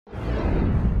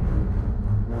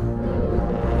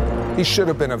He should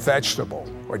have been a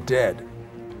vegetable or dead.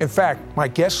 In fact, my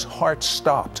guest's heart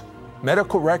stopped.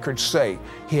 Medical records say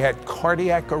he had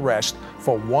cardiac arrest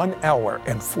for 1 hour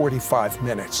and 45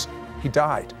 minutes. He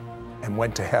died and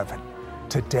went to heaven.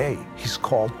 Today, he's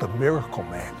called the Miracle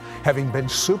Man, having been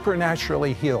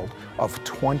supernaturally healed of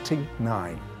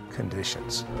 29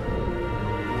 conditions.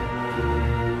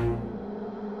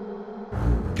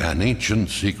 Can ancient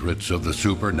secrets of the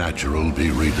supernatural be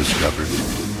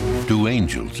rediscovered? Do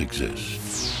angels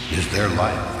exist? Is there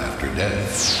life after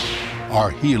death? Are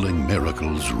healing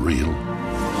miracles real?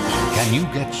 Can you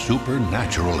get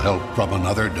supernatural help from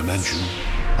another dimension?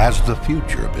 Has the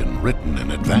future been written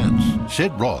in advance?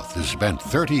 Sid Roth has spent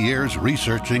 30 years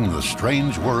researching the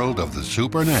strange world of the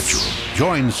supernatural.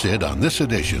 Join Sid on this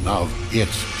edition of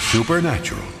It's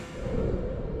Supernatural.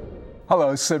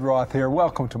 Hello, Sid Roth here.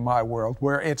 Welcome to my world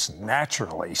where it's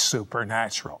naturally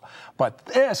supernatural. But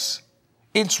this,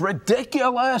 it's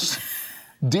ridiculous.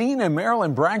 Dean and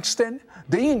Marilyn Braxton.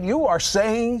 Dean, you are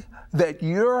saying that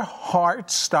your heart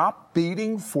stopped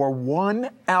beating for 1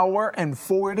 hour and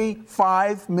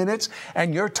 45 minutes,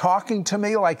 and you're talking to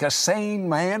me like a sane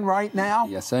man right now?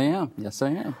 Yes, I am. Yes, I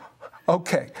am.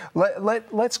 Okay,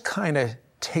 let's kind of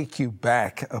take you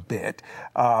back a bit.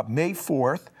 May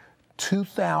 4th,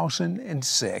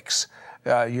 2006.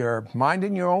 You're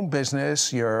minding your own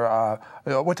business.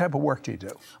 What type of work do you do?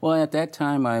 Well, at that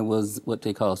time, I was what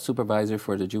they call a supervisor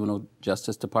for the Juvenile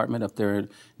Justice Department up there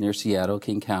near Seattle,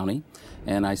 King County.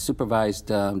 And I supervised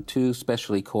 2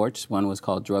 specialty courts. One was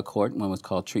called drug court, and one was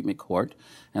called treatment court.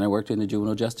 And I worked in the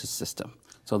juvenile justice system.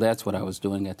 So that's what I was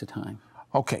doing at the time.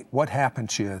 Okay, what happened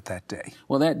to you that day?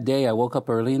 Well, that day I woke up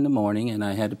early in the morning and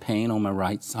I had a pain on my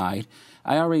right side.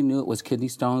 I already knew it was kidney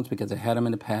stones because I had them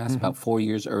in the past about 4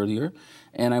 years earlier.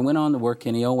 And I went on to work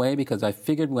any old way because I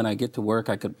figured when I get to work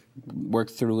I could work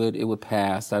through it, it would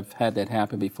pass. I've had that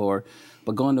happen before.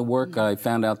 But going to work, I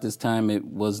found out this time it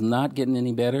was not getting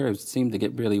any better. It seemed to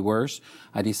get really worse.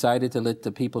 I decided to let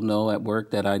the people know at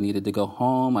work that I needed to go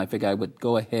home. I figured I would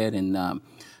go ahead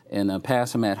and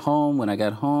pass them at home when I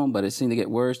got home, but it seemed to get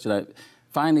worse. I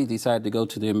finally decided to go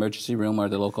to the emergency room or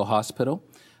the local hospital.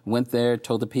 Went there,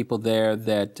 told the people there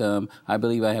that I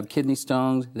believe I have kidney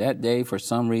stones. That day, for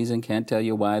some reason, can't tell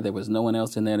you why, there was no one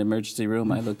else in that emergency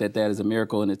room. I looked at that as a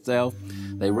miracle in itself.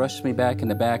 They rushed me back in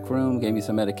the back room, gave me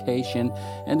some medication,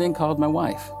 and then called my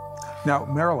wife. Now,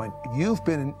 Marilyn, you've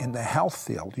been in the health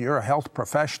field. You're a health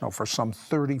professional for some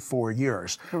 34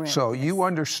 years. Correct. So you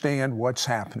understand what's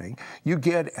happening. You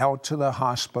get out to the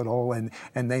hospital and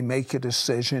they make a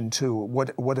decision to,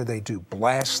 what do they do?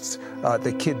 Blast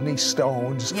the kidney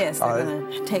stones? Yes, they're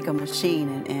going to take a machine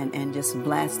and just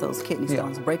blast those kidney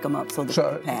stones, break them up so that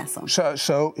they can pass them.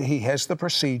 So he has the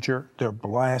procedure, they're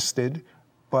blasted,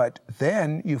 but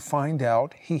then you find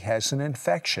out he has an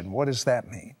infection. What does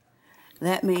that mean?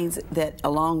 That means that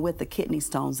along with the kidney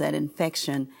stones, that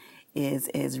infection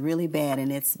is really bad,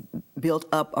 and it's built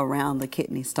up around the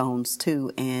kidney stones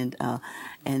too, and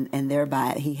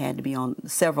thereby he had to be on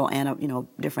several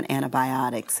different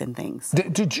antibiotics and things.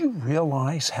 Did you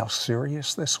realize how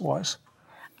serious this was?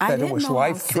 I That it was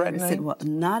life-threatening? It was.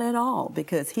 Not at all,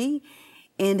 because he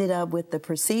ended up with the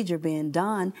procedure being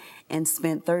done and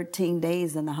spent 13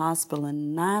 days in the hospital,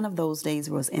 and 9 of those days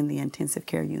was in the intensive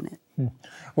care unit.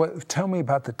 Well, tell me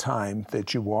about the time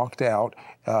that you walked out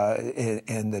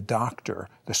and the doctor,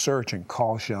 the surgeon,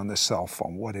 calls you on the cell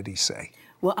phone. What did he say?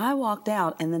 Well, I walked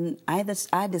out, and then I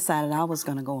decided I was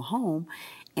going to go home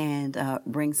and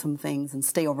bring some things and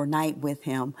stay overnight with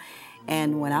him.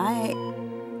 And when I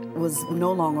was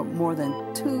no longer more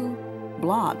than 2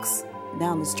 blocks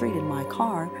down the street in my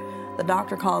car, the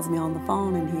doctor calls me on the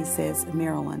phone and he says,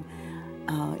 Marilyn,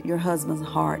 your husband's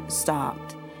heart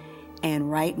stopped.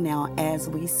 And right now, as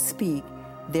we speak,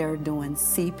 they're doing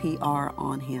CPR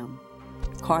on him,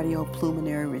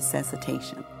 cardiopulmonary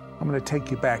resuscitation. I'm going to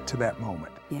take you back to that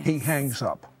moment. Yes. He hangs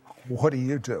up. What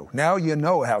do? Now you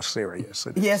know how serious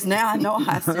it is. Yes, now I know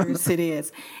how serious it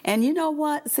is. And you know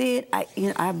what, Sid?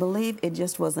 I believe it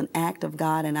just was an act of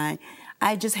God, and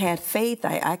I just had faith.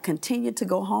 I continued to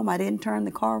go home. I didn't turn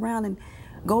the car around and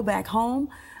go back home,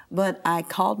 but I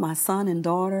called my son and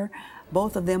daughter.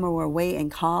 Both of them were away in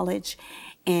college,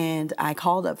 and I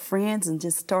called up friends and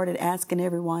just started asking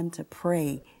everyone to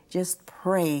pray, just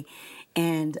pray.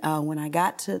 And when I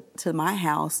got to my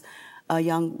house, a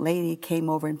young lady came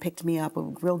over and picked me up, a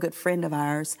real good friend of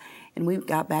ours, and we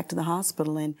got back to the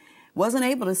hospital and wasn't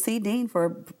able to see Dean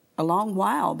for a long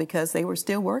while because they were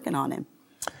still working on him.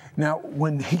 Now,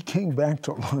 when he came back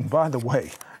to, and by the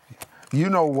way, You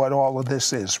know what all of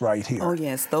this is right here. Oh,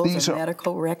 yes. Those are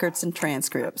medical records and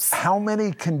transcripts. How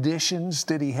many conditions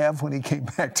did he have when he came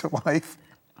back to life?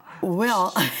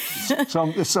 Well,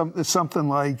 it's something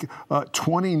like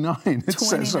 29, it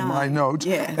says in my notes.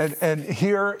 Yes. And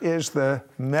here is the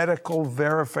medical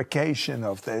verification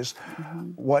of this.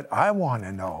 What I want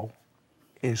to know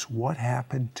is what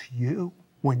happened to you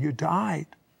when you died.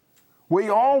 We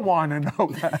all want to know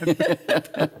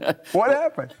that. What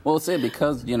happened? Well, say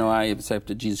because, I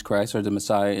accepted Jesus Christ or the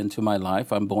Messiah into my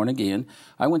life. I'm born again.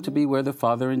 I went to be where the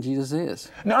Father and Jesus is.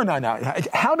 No.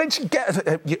 How did you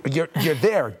get, you're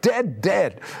there,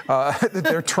 dead.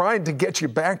 They're trying to get you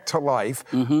back to life.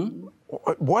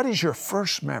 What is your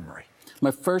first memory? My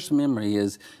first memory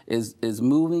is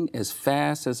moving as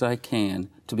fast as I can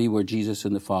to be where Jesus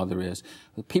and the Father is.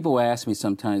 People ask me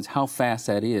sometimes how fast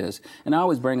that is, and I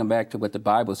always bring them back to what the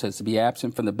Bible says: to be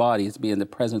absent from the body is to be in the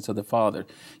presence of the Father,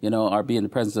 or be in the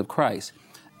presence of Christ.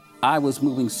 I was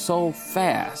moving so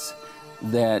fast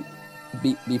that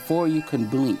before you can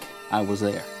blink, I was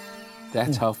there.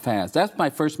 That's how fast. That's my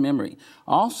first memory.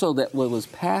 Also, that what was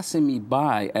passing me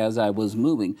by as I was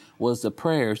moving was the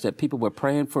prayers that people were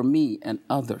praying for me and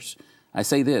others. I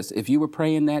say this: if you were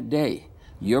praying that day,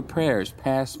 your prayers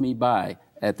passed me by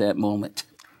at that moment.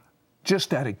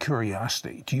 Just out of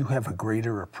curiosity, do you have a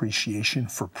greater appreciation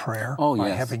for prayer? Oh, yes. By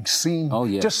having seen, oh,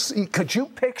 yes. Could you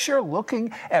picture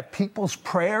looking at people's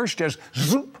prayers just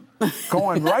zoop,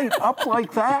 going right up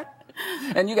like that?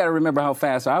 And you got to remember how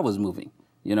fast I was moving.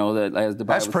 That as the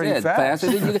Bible That's pretty said, fast.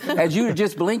 As you were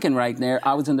just blinking right there,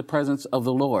 I was in the presence of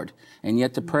the Lord. And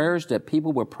yet the prayers that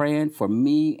people were praying for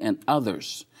me and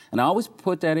others, and I always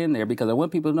put that in there because I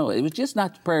want people to know it was just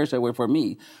not the prayers that were for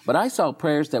me, but I saw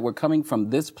prayers that were coming from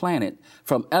this planet,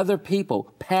 from other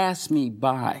people, pass me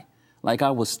by like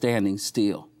I was standing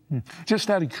still. Just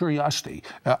out of curiosity,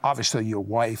 obviously your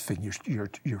wife and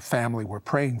your family were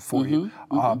praying for you.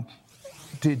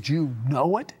 Did you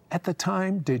know it at the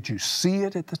time? Did you see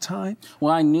it at the time?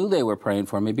 Well, I knew they were praying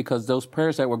for me because those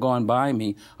prayers that were going by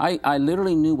me, I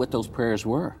literally knew what those prayers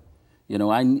were.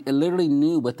 I literally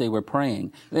knew what they were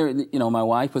praying. My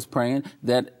wife was praying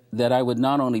that I would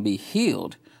not only be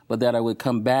healed, but that I would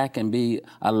come back and be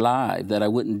alive, that I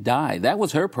wouldn't die. That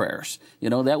was her prayers.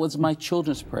 That was my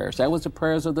children's prayers. That was the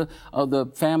prayers of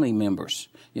the family members.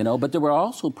 But there were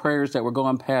also prayers that were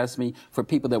going past me for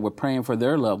people that were praying for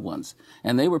their loved ones.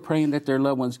 And they were praying that their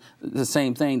loved ones, the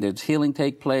same thing, that healing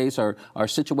take place or our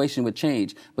situation would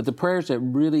change. But the prayers that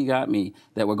really got me,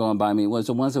 that were going by me, was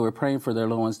the ones that were praying for their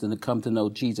loved ones to come to know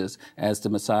Jesus as the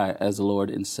Messiah, as the Lord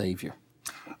and Savior.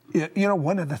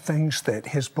 One of the things that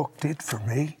his book did for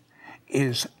me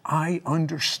is I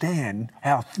understand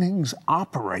how things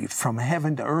operate from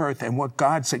heaven to earth and what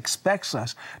God expects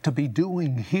us to be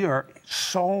doing here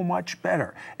so much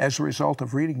better as a result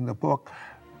of reading the book.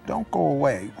 Don't go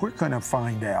away. We're going to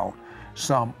find out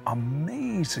some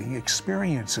amazing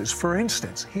experiences. For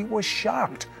instance, he was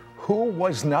shocked who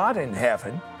was not in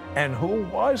heaven and who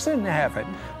was in heaven.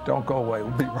 Don't go away.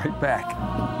 We'll be right back.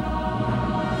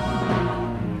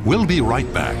 We'll be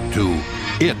right back to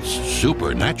It's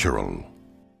Supernatural.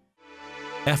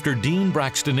 After Dean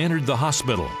Braxton entered the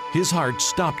hospital, his heart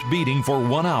stopped beating for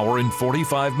 1 hour and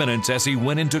 45 minutes as he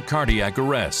went into cardiac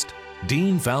arrest.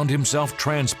 Dean found himself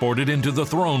transported into the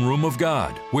throne room of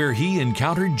God, where he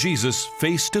encountered Jesus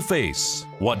face to face.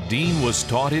 What Dean was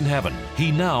taught in heaven,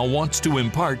 he now wants to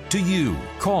impart to you.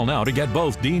 Call now to get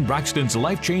both Dean Braxton's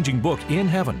life-changing book, In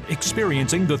Heaven,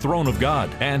 Experiencing the Throne of God,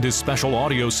 and his special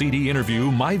audio CD interview,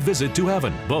 My Visit to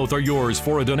Heaven. Both are yours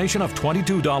for a donation of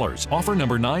 $22. Offer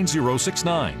number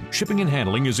 9069. Shipping and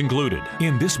handling is included.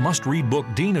 In this must-read book,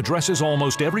 Dean addresses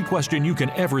almost every question you can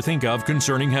ever think of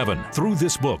concerning heaven. Through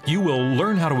this book, you will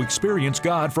learn how to experience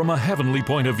God from a heavenly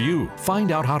point of view.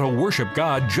 Find out how to worship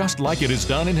God just like it is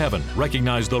done in heaven.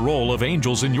 Recognize the role of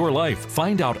angels in your life.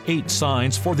 Find out 8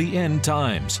 signs for the end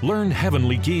times. Learn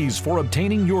heavenly keys for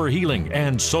obtaining your healing,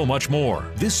 and so much more.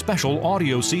 This special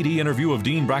audio CD interview of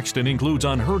Dean Braxton includes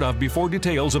unheard of before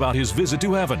details about his visit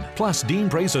to heaven. Plus, Dean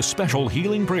prays a special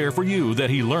healing prayer for you that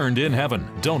he learned in heaven.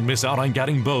 Don't miss out on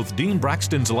getting both Dean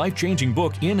Braxton's life-changing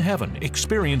book, In Heaven,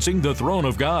 Experiencing the Throne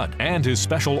of God, and his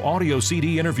special audio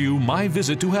CD interview, My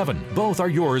Visit to Heaven. Both are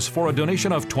yours for a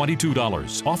donation of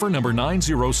 $22. Offer number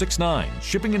 9069.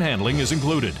 Shipping and handling is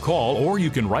included. Call or you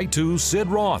can write to Sid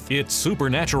Roth. It's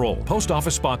Supernatural. Post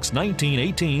Office Box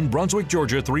 1918, Brunswick,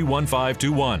 Georgia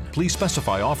 31521. Please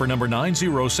specify offer number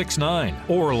 9069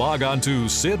 or log on to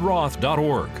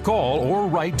sidroth.org. Call or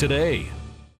write today.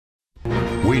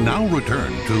 We now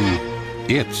return to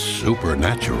It's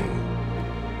Supernatural.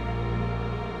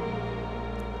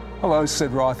 Hello,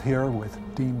 Sid Roth here with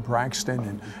Dean Braxton.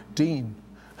 And Dean,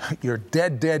 you're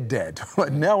dead.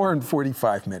 An hour and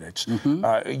 45 minutes.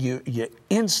 You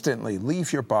instantly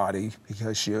leave your body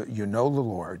because you know the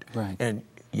Lord. Right. And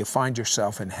you find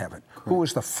yourself in heaven. Correct. Who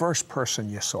was the first person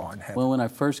you saw in heaven? Well, when I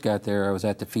first got there, I was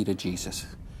at the feet of Jesus.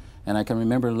 And I can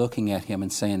remember looking at him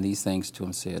and saying these things to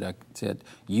him. I said,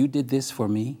 you did this for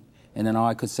me? And then all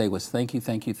I could say was, thank you,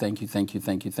 thank you, thank you, thank you,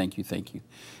 thank you, thank you, thank you.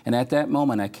 And at that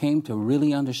moment, I came to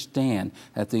really understand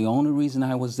that the only reason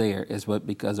I was there is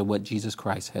because of what Jesus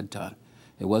Christ had done.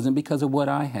 It wasn't because of what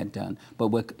I had done, but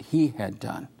what he had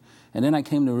done. And then I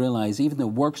came to realize even the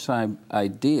works I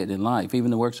did in life, even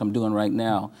the works I'm doing right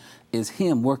now, is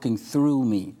him working through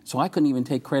me. So I couldn't even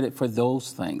take credit for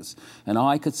those things. And all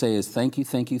I could say is thank you,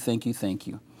 thank you, thank you, thank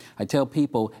you. I tell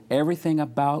people everything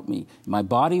about me. My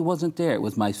body wasn't there. It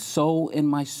was my soul and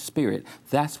my spirit.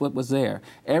 That's what was there.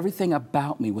 Everything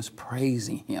about me was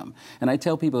praising him. And I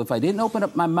tell people if I didn't open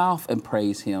up my mouth and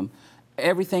praise him,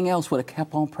 everything else would have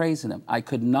kept on praising him. I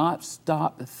could not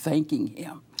stop thanking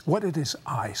him. What did his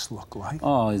eyes look like?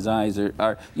 Oh, his eyes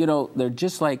are, they're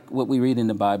just like what we read in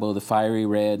the Bible, the fiery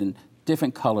red and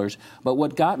different colors. But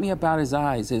what got me about his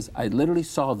eyes is I literally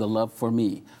saw the love for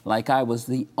me, like I was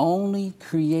the only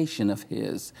creation of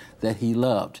his that he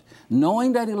loved.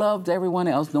 Knowing that he loved everyone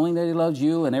else, knowing that he loves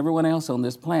you and everyone else on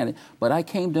this planet, but I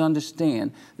came to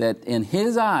understand that in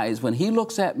his eyes, when he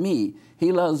looks at me,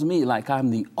 he loves me like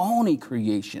I'm the only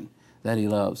creation that he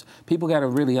loves. People got to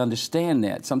really understand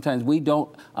that. Sometimes we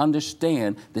don't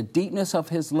understand the deepness of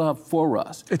his love for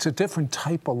us. It's a different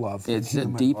type of love than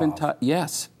human love.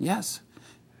 Yes.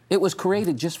 It was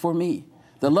created just for me.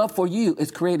 The love for you is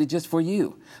created just for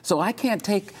you. So I can't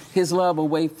take his love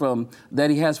away from that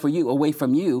he has for you away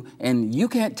from you, and you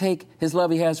can't take his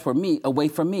love he has for me away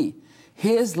from me.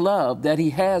 His love that he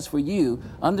has for you,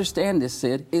 understand this,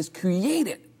 Sid, is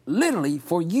created literally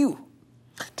for you.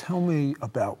 Tell me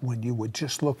about when you would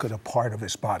just look at a part of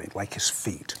his body, like his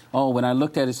feet. Oh, when I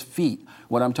looked at his feet,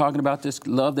 what I'm talking about, this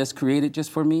love that's created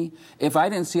just for me, if I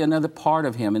didn't see another part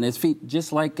of him and his feet,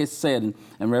 just like it said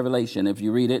in Revelation, if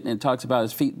you read it, and it talks about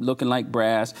his feet looking like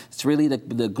brass, it's really the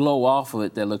glow off of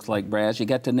it that looks like brass. You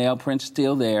got the nail prints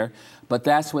still there, but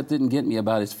that's what didn't get me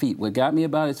about his feet. What got me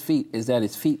about his feet is that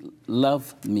his feet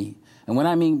love me. And what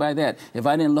I mean by that, if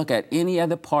I didn't look at any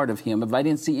other part of him, if I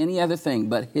didn't see any other thing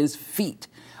but his feet,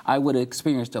 I would have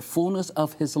experienced the fullness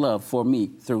of his love for me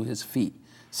through his feet.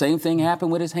 Same thing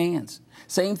happened with his hands.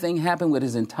 Same thing happened with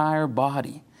his entire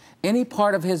body. Any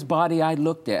part of his body I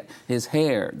looked at, his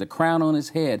hair, the crown on his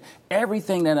head,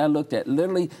 everything that I looked at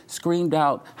literally screamed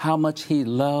out how much he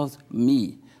loved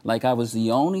me. Like I was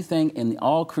the only thing in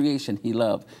all creation he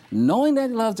loved, knowing that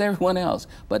he loves everyone else.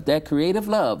 But that creative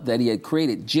love that he had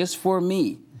created just for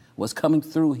me was coming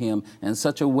through him in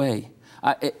such a way.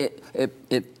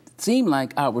 It seemed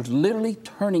like I was literally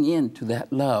turning into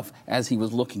that love as he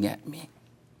was looking at me.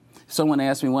 Someone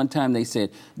asked me one time, they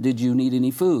said, "Did you need any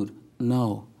food?"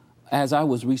 No. As I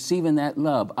was receiving that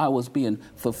love, I was being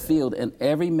fulfilled in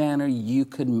every manner you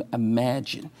could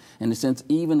imagine.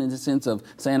 Even in the sense of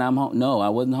saying, no, I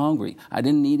wasn't hungry. I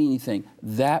didn't need anything.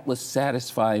 That was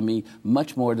satisfying me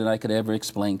much more than I could ever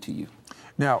explain to you.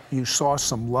 Now, you saw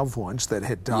some loved ones that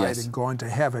had died and gone to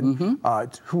heaven.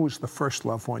 Who was the first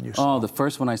loved one you saw? Oh, the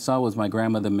first one I saw was my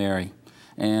grandmother, Mary.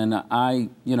 And I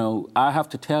have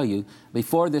to tell you,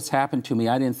 before this happened to me,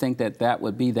 I didn't think that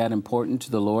would be that important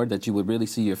to the Lord, that you would really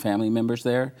see your family members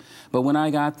there. But when I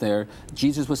got there,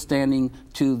 Jesus was standing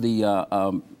to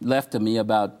the left of me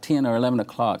about 10 or 11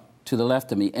 o'clock. To the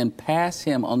left of me, and past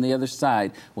him on the other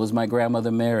side was my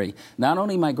grandmother Mary. Not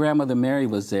only my grandmother Mary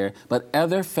was there, but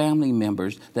other family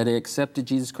members that had accepted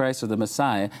Jesus Christ or the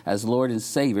Messiah as Lord and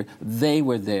Savior, they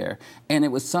were there. And it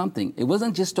was something. It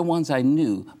wasn't just the ones I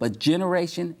knew, but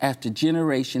generation after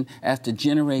generation after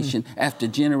generation after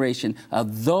generation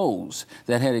of those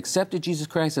that had accepted Jesus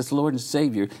Christ as Lord and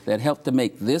Savior, that helped to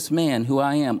make this man who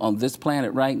I am on this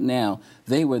planet right now.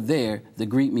 They were there to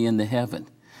greet me in the heaven.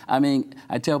 I mean,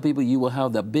 I tell people you will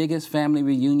have the biggest family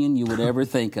reunion you would ever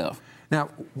think of. Now,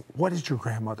 what did your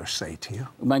grandmother say to you?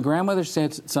 My grandmother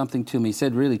said something to me,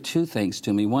 said really two things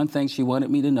to me. One thing she wanted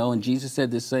me to know, and Jesus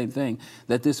said the same thing,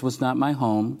 that this was not my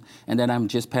home and that I'm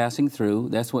just passing through.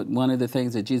 That's one of the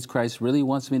things that Jesus Christ really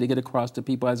wants me to get across to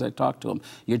people as I talk to them.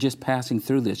 You're just passing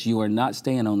through this. You are not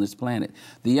staying on this planet.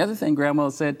 The other thing Grandma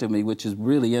said to me, which has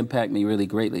really impacted me really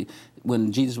greatly,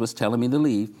 when Jesus was telling me to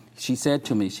leave, she said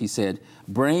to me, she said,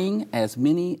 "Bring as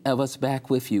many of us back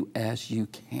with you as you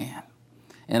can."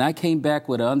 And I came back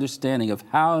with an understanding of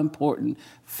how important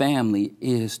family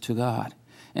is to God.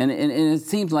 And it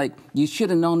seems like you should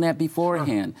have known that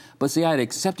beforehand. But see, I had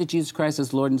accepted Jesus Christ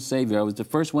as Lord and Savior. I was the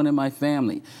first one in my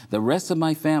family. The rest of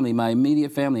my family, my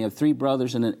immediate family, I have 3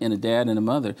 brothers and a dad and a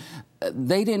mother.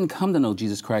 They didn't come to know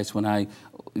Jesus Christ when I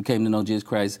came to know Jesus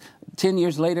Christ. 10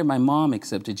 years later, my mom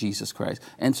accepted Jesus Christ.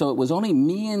 And so it was only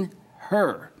me and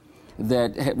her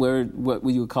that were what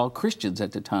we would call Christians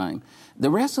at the time. The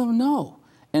rest of them, no.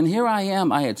 And here I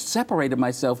am. I had separated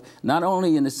myself not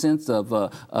only in the sense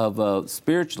of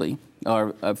spiritually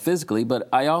or physically, but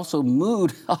I also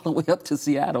moved all the way up to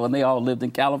Seattle, and they all lived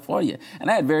in California.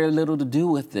 And I had very little to do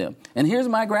with them. And here's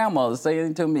my grandmother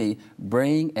saying to me,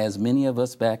 bring as many of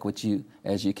us back with you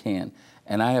as you can.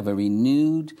 And I have a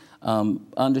renewed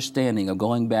understanding of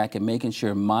going back and making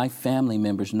sure my family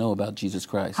members know about Jesus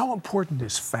Christ. How important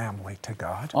is family to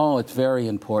God? Oh, it's very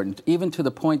important, even to the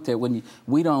point that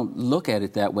we don't look at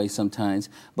it that way sometimes,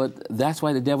 but that's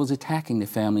why the devil's attacking the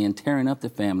family and tearing up the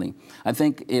family. I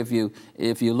think if you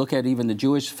look at even the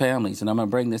Jewish families, and I'm going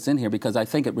to bring this in here because I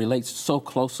think it relates so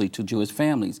closely to Jewish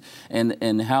families,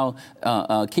 and how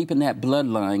keeping that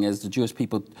bloodline, as the Jewish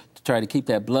people try to keep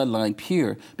that bloodline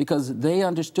pure, because they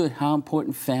understood how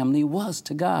important family was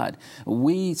to God.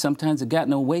 We sometimes have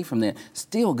gotten away from that.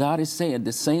 Still, God is saying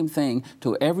the same thing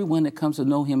to everyone that comes to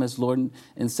know Him as Lord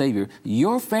and Savior.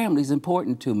 Your family is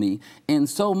important to me, in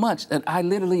so much that I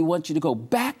literally want you to go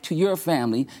back to your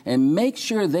family and make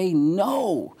sure they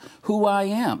know who I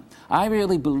am. I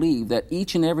really believe that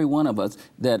each and every one of us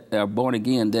that are born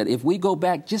again, that if we go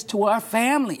back just to our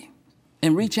family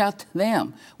and reach out to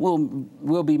them,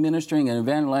 we'll be ministering and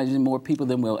evangelizing more people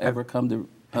than we'll ever come to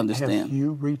understand. Have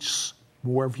you reached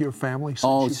more of your family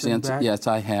since you've been back? Yes,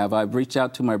 I have. I've reached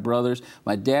out to my brothers.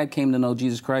 My dad came to know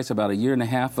Jesus Christ about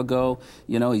 1.5 years ago.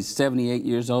 You know, he's 78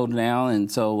 years old now,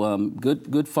 and so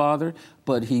good father.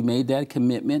 But he made that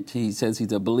commitment. He says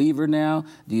he's a believer now.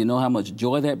 Do you know how much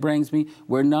joy that brings me?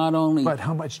 We're not only... But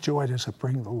how much joy does it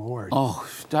bring the Lord? Oh,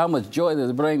 how much joy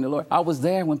does it bring the Lord? I was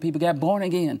there when people got born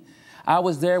again. I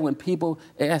was there when people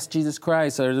asked Jesus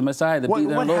Christ or the Messiah to be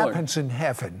their Lord. What happens in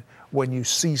heaven when you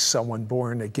see someone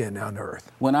born again on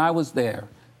earth? When I was there,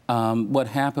 what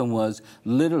happened was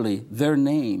literally their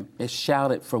name is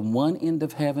shouted from one end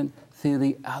of heaven to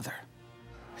the other.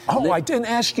 Oh, I didn't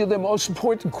ask you the most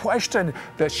important question,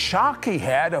 the shock he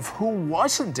had of who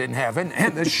wasn't in heaven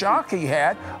and the shock he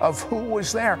had of who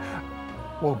was there.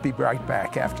 We'll be right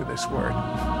back after this word.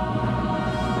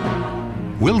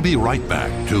 We'll be right back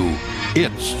to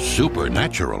It's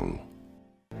Supernatural.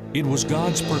 It was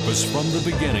God's purpose from the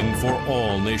beginning for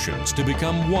all nations to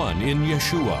become one in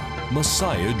Yeshua,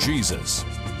 Messiah Jesus.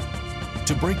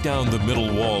 To break down the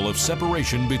middle wall of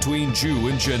separation between Jew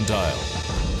and Gentile.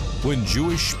 When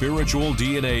Jewish spiritual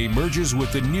DNA merges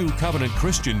with the new covenant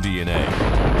Christian DNA,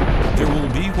 there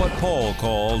will be what Paul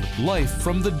called life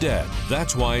from the dead.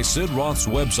 That's why Sid Roth's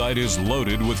website is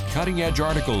loaded with cutting-edge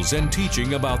articles and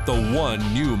teaching about the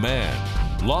one new man.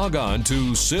 Log on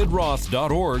to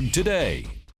sidroth.org today.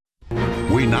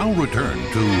 We now return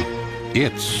to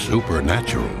It's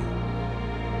Supernatural.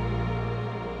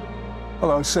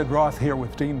 Hello, Sid Roth here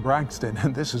with Dean Braxton,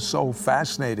 and this is so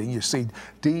fascinating. You see,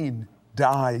 Dean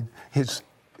died. His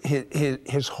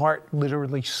heart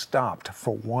literally stopped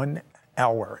for 1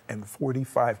 hour and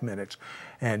 45 minutes,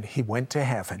 and he went to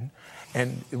heaven.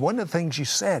 And one of the things you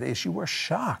said is you were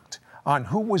shocked on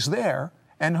who was there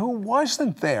and who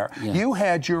wasn't there. Yes. You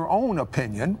had your own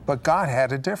opinion, but God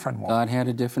had a different one. God had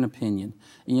a different opinion.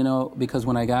 You know, because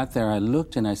when I got there, I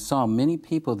looked and I saw many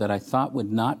people that I thought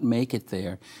would not make it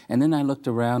there. And then I looked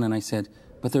around and I said,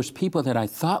 but there's people that I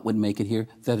thought would make it here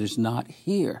that is not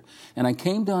here. And I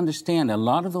came to understand a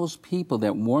lot of those people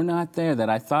that were not there, that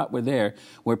I thought were there,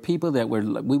 were people that were,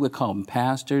 we would call them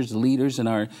pastors, leaders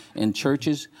in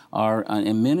churches or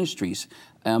in ministries.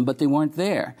 But they weren't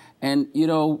there. And, you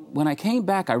know, when I came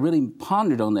back, I really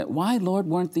pondered on that. Why, Lord,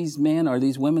 weren't these men or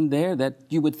these women there that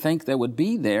you would think that would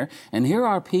be there? And here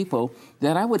are people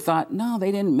that I would thought, no,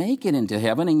 they didn't make it into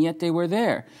heaven, and yet they were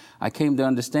there. I came to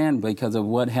understand because of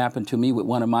what happened to me with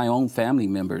one of my own family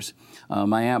members,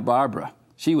 my Aunt Barbara.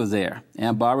 She was there.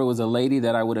 Aunt Barbara was a lady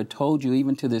that I would have told you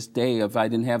even to this day, if I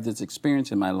didn't have this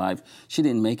experience in my life, she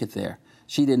didn't make it there.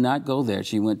 She did not go there.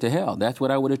 She went to hell. That's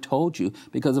what I would have told you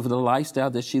because of the lifestyle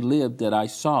that she lived that I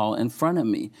saw in front of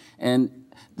me. And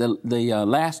the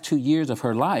last 2 years of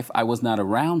her life, I was not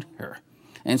around her.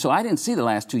 And so I didn't see the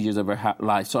last 2 years of her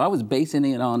life. So I was basing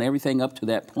it on everything up to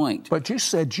that point. But you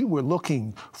said you were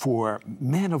looking for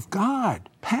men of God,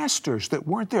 pastors that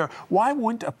weren't there. Why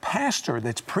wouldn't a pastor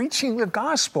that's preaching the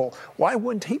gospel, why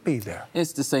wouldn't he be there?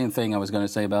 It's the same thing I was going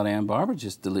to say about Aunt Barbara,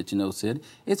 just to let you know, Sid.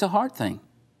 It's a heart thing.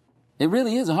 It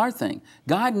really is a hard thing.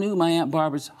 God knew my Aunt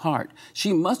Barbara's heart.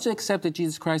 She must have accepted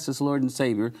Jesus Christ as Lord and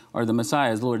Savior, or the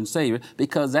Messiah as Lord and Savior,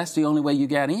 because that's the only way you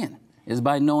got in, is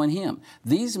by knowing Him.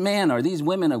 These men or these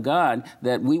women of God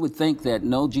that we would think that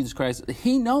know Jesus Christ,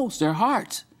 He knows their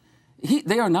hearts.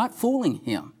 They are not fooling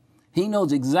Him. He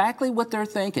knows exactly what they're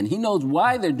thinking. He knows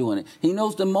why they're doing it. He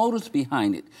knows the motives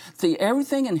behind it. See,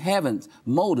 everything in heaven's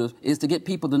motive is to get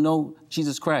people to know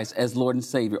Jesus Christ as Lord and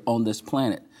Savior on this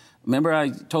planet. Remember, I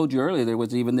told you earlier there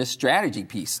was even this strategy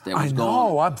piece that was going on. I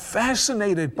know. I'm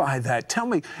fascinated by that. Tell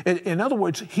me, in other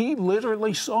words, he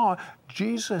literally saw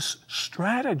Jesus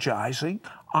strategizing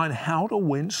on how to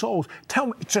win souls. Tell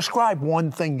me, describe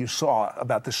one thing you saw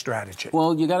about the strategy.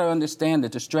 Well, you got to understand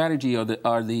that the strategy or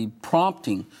the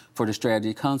prompting for the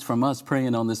strategy comes from us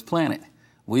praying on this planet.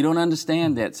 We don't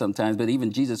understand that sometimes, but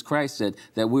even Jesus Christ said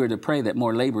that we're to pray that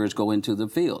more laborers go into the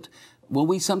field. Well,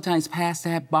 we sometimes pass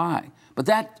that by. But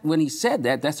that, when he said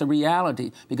that, that's a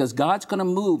reality, because God's going to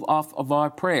move off of our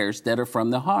prayers that are from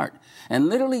the heart. And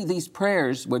literally these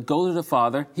prayers would go to the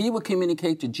Father. He would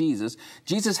communicate to Jesus.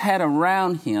 Jesus had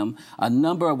around him a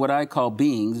number of what I call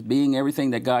beings, being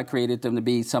everything that God created them to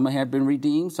be. Some had been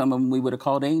redeemed. Some of them we would have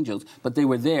called angels. But they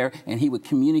were there, and he would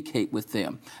communicate with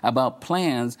them about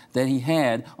plans that he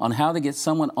had on how to get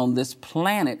someone on this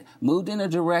planet moved in a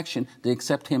direction to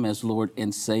accept him as Lord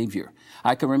and Savior.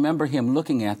 I can remember him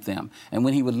looking at them. And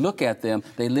when he would look at them,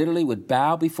 they literally would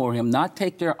bow before him, not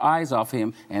take their eyes off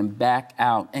him, and back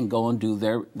out and go and do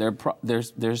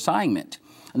their assignment.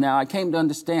 Now, I came to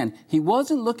understand he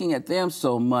wasn't looking at them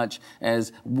so much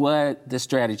as what the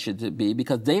strategy should be,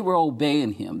 because they were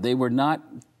obeying him. They were not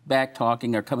back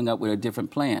talking or coming up with a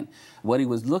different plan. What he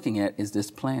was looking at is this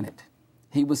planet.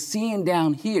 He was seeing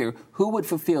down here who would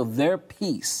fulfill their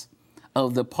piece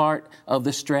of the part of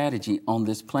the strategy on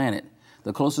this planet.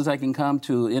 The closest I can come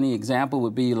to any example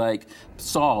would be like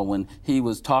Saul, when he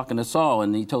was talking to Saul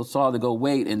and he told Saul to go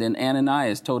wait, and then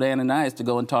Ananias told Ananias to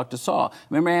go and talk to Saul.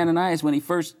 Remember, Ananias, when he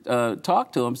first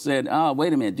talked to him, said,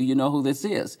 wait a minute, do you know who this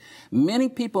is? Many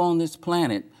people on this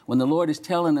planet, when the Lord is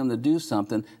telling them to do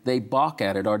something, they balk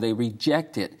at it or they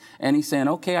reject it. And he's saying,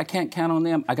 okay, I can't count on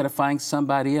them. I got to find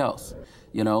somebody else.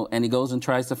 You know, and he goes and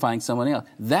tries to find someone else.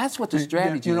 That's what the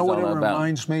strategy is all about. You know what it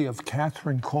reminds me of?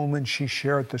 Kathryn Kuhlman. She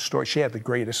shared the story. She had the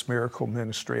greatest miracle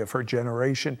ministry of her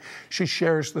generation. She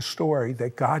shares the story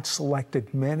that God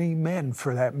selected many men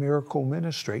for that miracle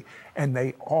ministry, and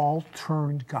they all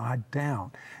turned God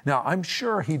down. Now, I'm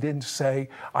sure he didn't say,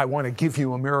 I want to give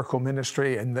you a miracle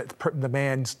ministry, and the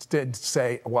man didn't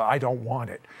say, well, I don't want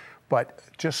it. But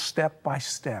just step by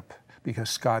step,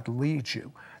 because God leads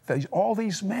you. All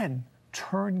these men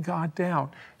turn God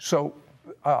down. So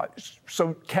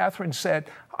Kathryn said,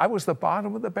 I was the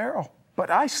bottom of the barrel, but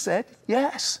I said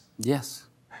yes. Yes.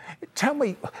 Tell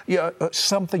me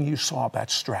something you saw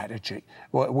about strategy,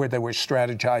 where they were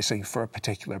strategizing for a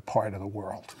particular part of the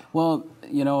world. Well,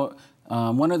 you know,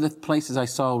 one of the places I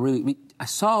saw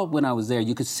when I was there,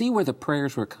 you could see where the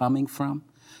prayers were coming from.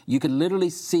 You could literally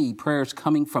see prayers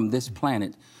coming from this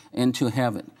planet into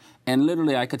heaven. And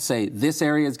literally, I could say, this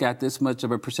area's got this much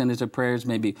of a percentage of prayers,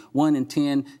 maybe 1 in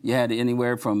 10. You had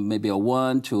anywhere from maybe a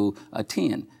 1 to a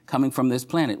 10 coming from this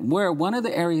planet. Where one of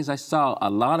the areas I saw a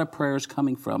lot of prayers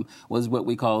coming from was what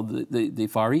we call the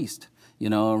Far East. You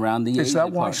know, around the Is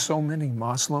that why so many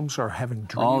Muslims are having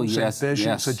dreams and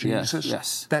visions of Jesus?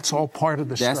 Yes. That's all part of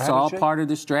the strategy? That's all part of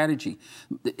the strategy.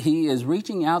 He is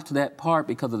reaching out to that part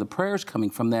because of the prayers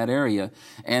coming from that area.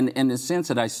 And in the sense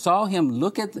that I saw him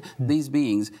look at these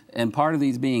beings, and part of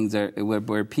these beings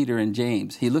were Peter and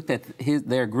James. He looked at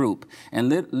their group, and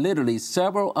literally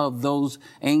several of those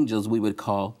angels, we would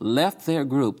call, left their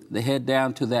group. They head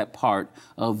down to that part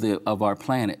of our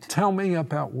planet. Tell me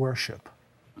about worship.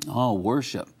 Oh,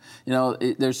 worship. You know,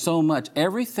 there's so much.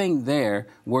 Everything there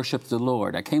worships the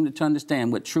Lord. I came to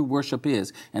understand what true worship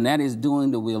is, and that is doing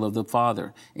the will of the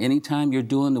Father. Anytime you're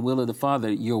doing the will of the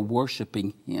Father, you're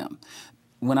worshiping Him.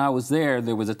 When I was there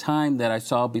was a time that I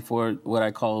saw before what I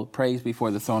call praise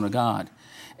before the throne of God.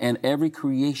 And every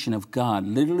creation of God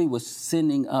literally was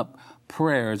sending up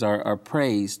prayers or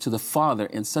praise to the Father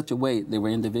in such a way they were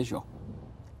individual.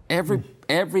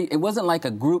 It wasn't like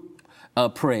a group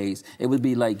praise. It would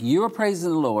be like you're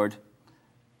praising the Lord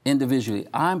individually.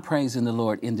 I'm praising the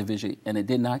Lord individually, and it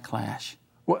did not clash.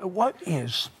 What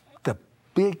is the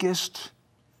biggest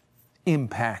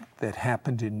impact that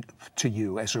happened to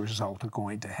you as a result of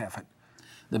going to heaven?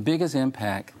 The biggest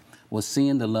impact was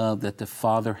seeing the love that the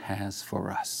Father has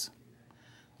for us.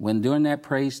 When during that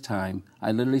praise time,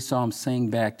 I literally saw him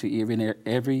sing back to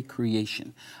every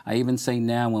creation. I even say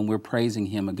now when we're praising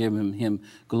him or giving him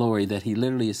glory that he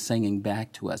literally is singing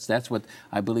back to us. That's what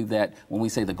I believe, that when we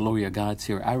say the glory of God's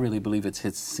here, I really believe it's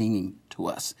his singing to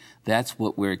us. That's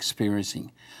what we're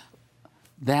experiencing.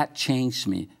 That changed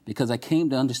me because I came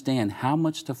to understand how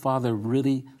much the Father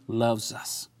really loves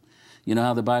us. You know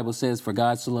how the Bible says, for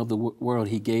God so loved the world,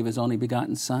 he gave his only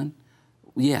begotten Son?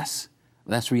 Yes,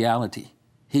 that's reality.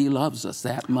 He loves us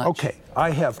that much. Okay,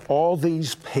 I have all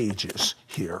these pages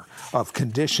here of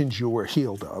conditions you were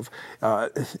healed of.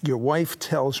 Your wife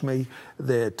tells me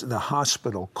that the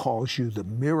hospital calls you the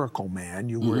miracle man.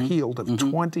 You were healed of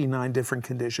 29 different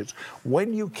conditions.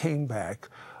 When you came back,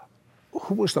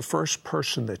 who was the first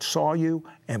person that saw you,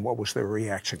 and what was their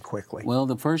reaction quickly? Well,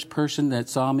 the first person that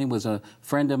saw me was a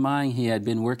friend of mine. He had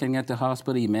been working at the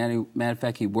hospital. Matter of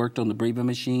fact, he worked on the breathing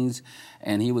machines,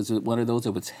 and he was one of those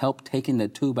that would help taking the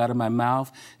tube out of my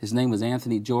mouth. His name was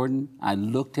Anthony Jordan. I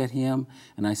looked at him,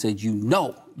 and I said, you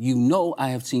know I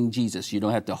have seen Jesus. You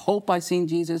don't have to hope I seen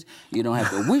Jesus. You don't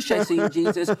have to wish I seen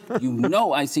Jesus. You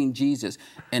know I seen Jesus.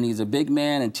 And he's a big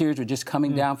man, and tears were just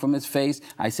coming down from his face.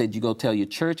 I said, you go tell your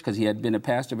church, because he had been a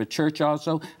pastor of a church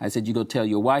also. I said, you go tell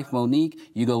your wife, Monique.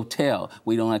 You go tell.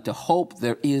 We don't have to hope,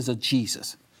 there is a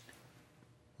Jesus.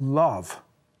 Love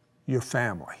your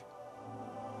family.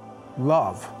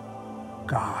 Love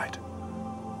God.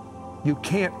 You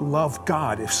can't love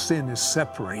God if sin is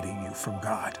separating you from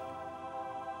God.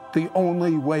 The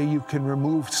only way you can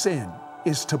remove sin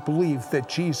is to believe that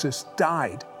Jesus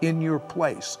died in your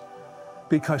place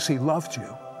because he loved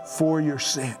you for your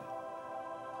sin.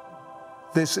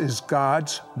 This is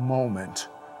God's moment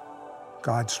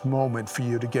for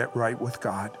you to get right with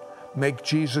God. Make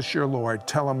Jesus your Lord.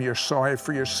 Tell him you're sorry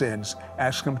for your sins.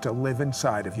 Ask him to live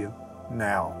inside of you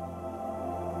now.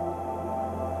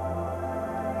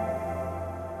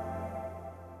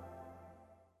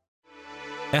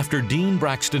 After Dean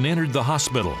Braxton entered the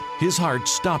hospital, his heart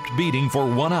stopped beating for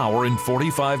 1 hour and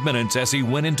 45 minutes as he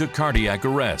went into cardiac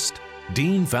arrest.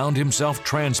 Dean found himself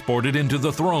transported into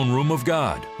the throne room of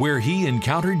God, where he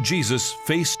encountered Jesus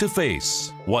face to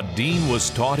face. What Dean was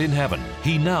taught in heaven,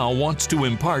 he now wants to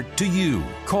impart to you.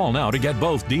 Call now to get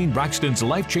both Dean Braxton's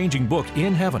life-changing book,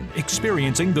 In Heaven,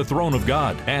 Experiencing the Throne of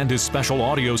God, and his special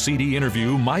audio CD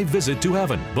interview, My Visit to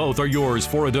Heaven. Both are yours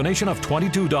for a donation of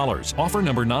 $22. Offer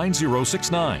number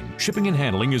 9069. Shipping and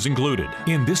handling is included.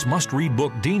 In this must-read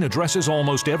book, Dean addresses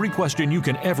almost every question you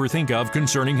can ever think of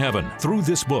concerning heaven. Through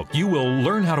this book, you will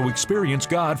learn how to experience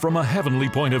God from a heavenly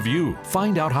point of view.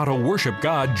 Find out how to worship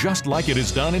God just like it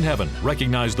is done in heaven.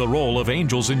 Recognize the role of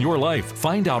angels in your life.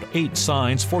 Find out 8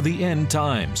 signs for the end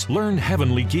times. Learn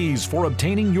heavenly keys for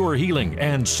obtaining your healing,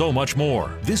 and so much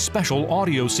more. This special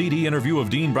audio CD interview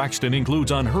of Dean Braxton includes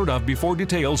unheard of before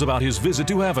details about his visit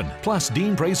to heaven. Plus,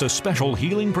 Dean prays a special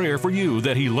healing prayer for you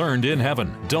that he learned in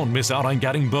heaven. Don't miss out on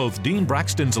getting both Dean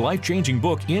Braxton's life-changing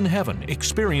book, In Heaven,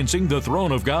 Experiencing the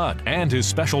Throne of God, and his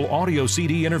special audio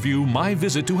CD interview, My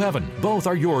Visit to Heaven. Both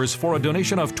are yours for a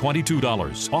donation of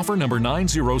 $22. Offer number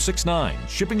 9069.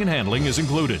 Shipping and handling is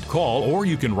included. Call or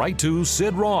you can write to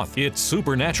Sid Roth. It's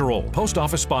Supernatural. Post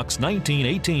Office Box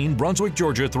 1918, Brunswick,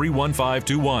 Georgia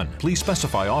 31521. Please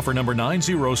specify offer number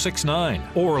 9069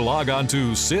 or log on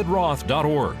to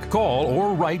sidroth.org. Call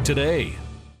or write today.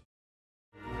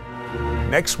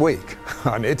 Next week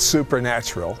on It's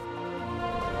Supernatural,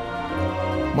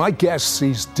 my guest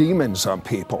sees demons on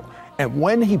people, and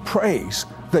when he prays,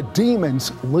 the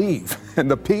demons leave and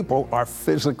the people are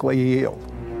physically healed.